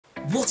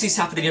What is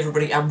happening,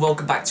 everybody, and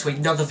welcome back to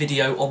another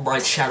video on my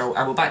channel,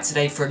 and we're back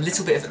today for a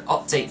little bit of an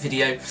update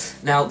video.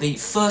 Now, the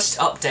first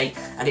update,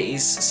 and it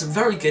is some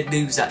very good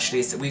news actually,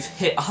 is that we've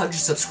hit 100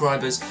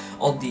 subscribers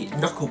on the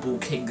Knuckleball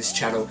Kings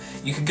channel.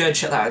 You can go and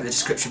check that out in the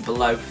description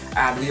below,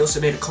 and we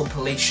also made a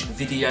compilation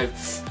video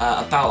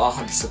about our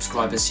 100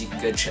 subscribers, so you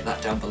can go and check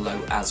that down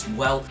below as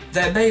well.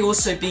 There may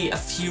also be a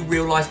few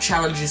real life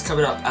challenges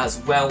coming up as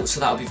well, so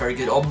that'll be very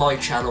good on my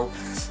channel.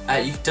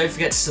 You don't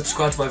forget to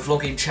subscribe to my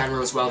vlogging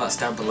channel as well, that's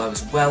down below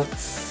as well.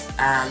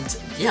 And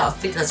yeah, I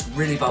think that's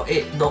really about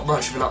it. Not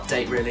much of an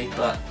update really,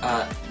 but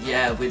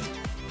yeah, we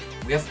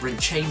haven't really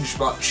changed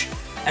much.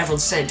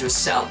 Everyone's saying do a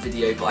setup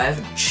video, but I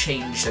haven't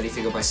changed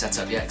anything on my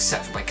setup yet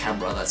except for my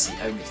camera. That's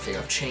the only thing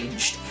I've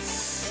changed.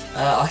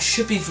 I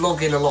should be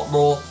vlogging a lot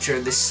more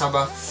during this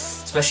summer,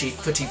 especially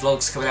footy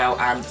vlogs coming out,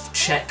 and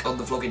check on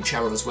the vlogging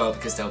channel as well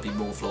because there'll be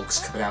more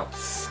vlogs coming out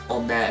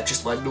on there,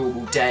 just my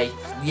normal day.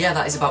 Yeah,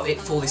 that is about it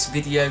for this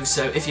video,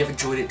 so if you have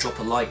enjoyed it, drop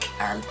a like,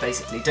 and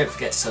basically don't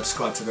forget to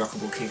subscribe to the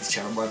Knuckleball Kings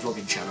channel, my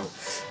vlogging channel,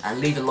 and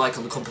leave a like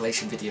on the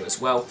compilation video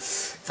as well.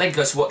 Thank you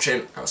guys for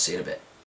watching, and I'll see you in a bit.